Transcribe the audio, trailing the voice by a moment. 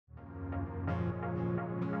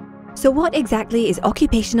So what exactly is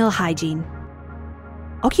occupational hygiene?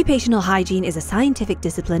 Occupational hygiene is a scientific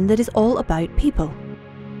discipline that is all about people.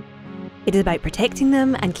 It is about protecting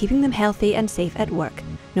them and keeping them healthy and safe at work,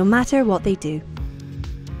 no matter what they do.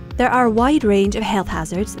 There are a wide range of health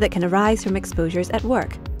hazards that can arise from exposures at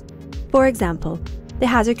work. For example, the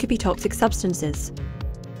hazard could be toxic substances,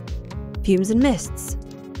 fumes and mists,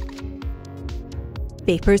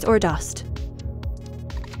 vapours or dust.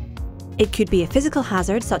 It could be a physical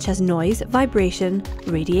hazard such as noise, vibration,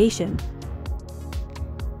 radiation.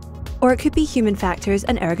 Or it could be human factors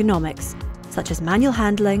and ergonomics, such as manual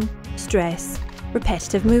handling, stress,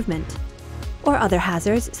 repetitive movement. Or other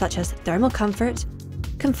hazards such as thermal comfort,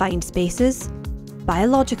 confined spaces,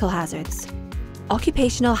 biological hazards.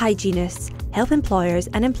 Occupational hygienists help employers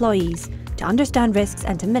and employees to understand risks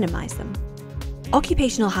and to minimise them.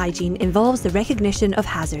 Occupational hygiene involves the recognition of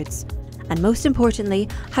hazards, and most importantly,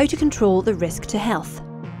 how to control the risk to health.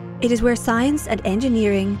 It is where science and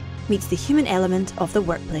engineering meets the human element of the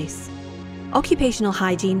workplace. Occupational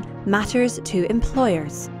hygiene matters to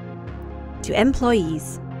employers, to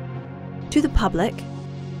employees, to the public,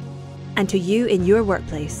 and to you in your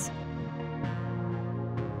workplace.